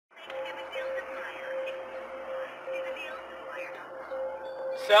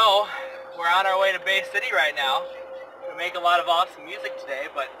So, we're on our way to Bay City right now. We make a lot of awesome music today,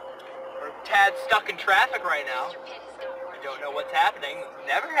 but we're a tad stuck in traffic right now. We don't know what's happening. It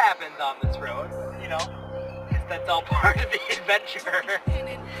never happens on this road, you know. I guess that's all part of the adventure.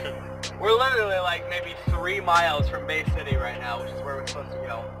 We're literally like maybe 3 miles from Bay City right now, which is where we're supposed to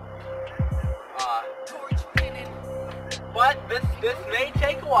go. But this may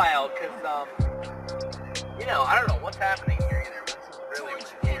take a while, because, you know, I don't know what's happening here either, but this is really weird.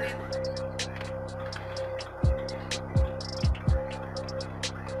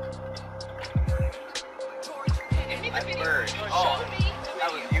 I merged. Oh, that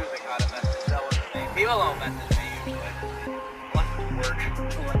was using how to message. That wasn't me. People don't message me usually. Unless it's work.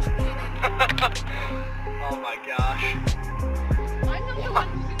 Oh my gosh.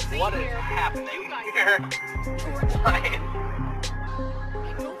 What is happening here?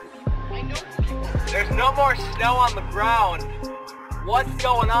 There's no more snow on the ground. What's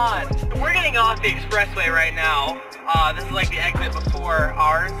going on? We're getting off the expressway right now. This is like the exit before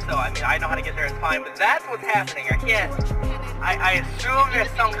ours, so I mean, I know how to get there, it's fine, but that's what's happening. I assume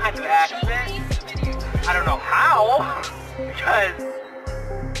there's some kind of accident. I don't know how, because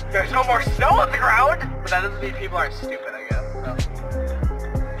there's no more snow on the ground, but that doesn't mean people are stupid, I guess. So.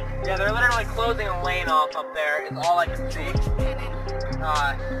 Yeah, they're literally closing a lane off up there, is all I can see.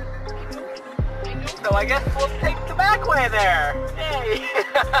 So I guess we'll take the back way there. Hey!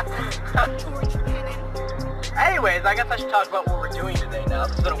 Anyways, I guess I should talk about what we're doing today now.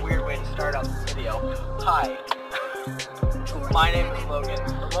 This is a weird way to start out this video. Hi. My name is Logan.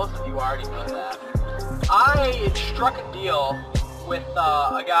 Most of you already know that. I struck a deal with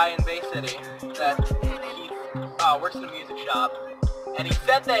a guy in Bay City that he works in a music shop. And he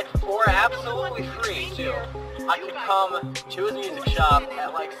said that for absolutely free, too, I could come to his music shop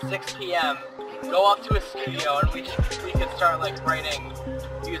at like 6 p.m., go up to his studio, and we could start like writing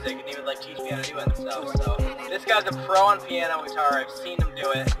music, and he would like teach me how to do it and stuff. So this guy's a pro on piano and guitar. I've seen him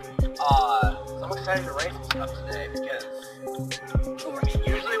do it. So I'm excited to write some stuff today because I mean,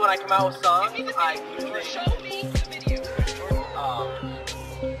 usually when I come out with songs, I usually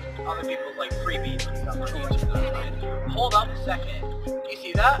other people's like free beats and stuff on YouTube. Hold up a second. Do you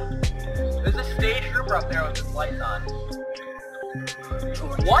see that? There's a stage trooper up there with his lights on.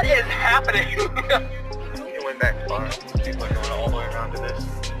 What is happening? It went back far. People are going all the way around to this.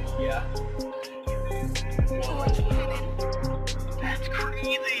 Yeah. Whoa. That's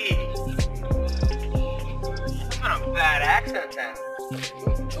crazy. That's been a bad accident then.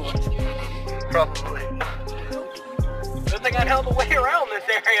 Probably. Good thing I held the way around this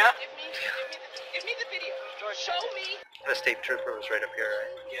area. Give me the video. Or show me. The state trooper was right up here,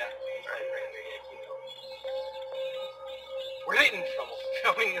 right? Yeah. Right. We're getting in trouble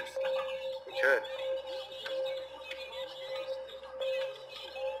filming this stuff. We should.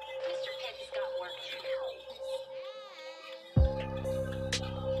 Mr. Peck's got work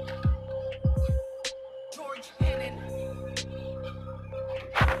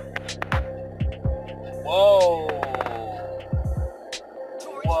Whoa.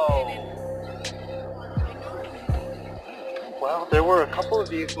 Whoa. Well, there were a couple of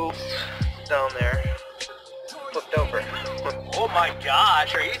vehicles down there flipped over. Oh my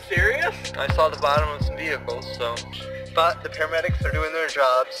gosh, are you serious? I saw the bottom of some vehicles, so. But the paramedics are doing their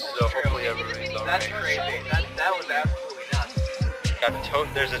jobs, so hopefully everybody's alright. That's crazy. That was absolutely nuts.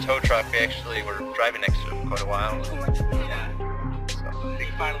 There's a tow truck. We actually were driving next to it for quite a while. Yeah. So we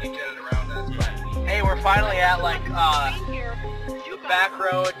finally jetted around us. But hey, we're finally at like the back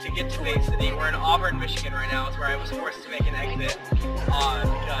road to get to Bay City. We're in Auburn, Michigan right now. It's where I was forced to make an exit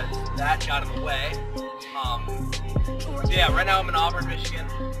because that got in the way. So yeah, right now I'm in Auburn, Michigan.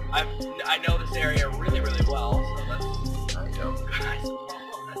 I know this area really, really well, so that's dope.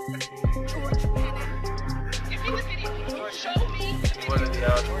 Give me the video. Or show me. What are the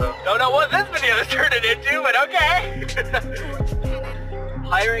odds, though? Don't know what this video is turning into, but okay.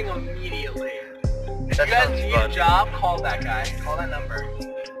 Hiring immediately. If you guys need a job, call that guy. Call that number.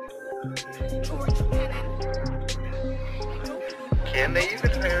 Can they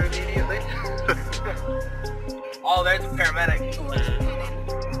even hire immediately? Oh, there's a paramedic.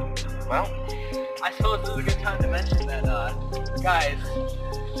 Well, I suppose this is a good time to mention that, guys,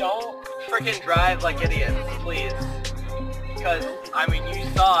 don't freaking drive like idiots, please. Because, I mean, you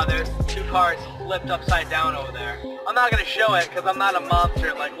saw there's 2 cars flipped upside down over there. I'm not going to show it because I'm not a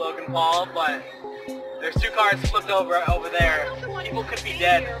monster like Logan Paul, but there's 2 cars flipped over there. People could be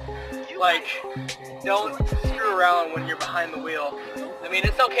dead. Like, don't screw around when you're behind the wheel. I mean,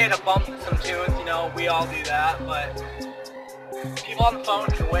 it's okay to bump some tunes, you know, we all do that, but people on the phone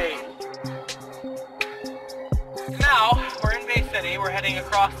can wait. Now, we're in Bay City. see, we're heading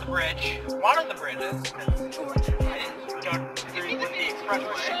across the bridge. One of the bridges, because I didn't go through with the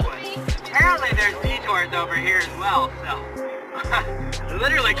expressway. Apparently there's detours over here as well, so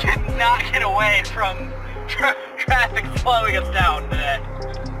literally cannot get away from traffic slowing us down today.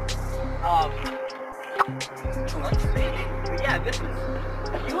 Let's see. But yeah, this is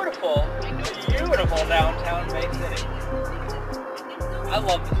beautiful downtown Bay City. I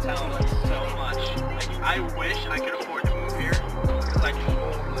love this town so much. Like, I wish I could afford to move here, because I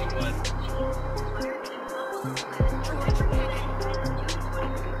totally would.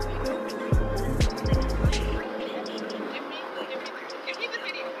 Give me the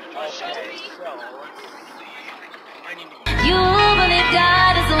video. Okay, so let's see. I need to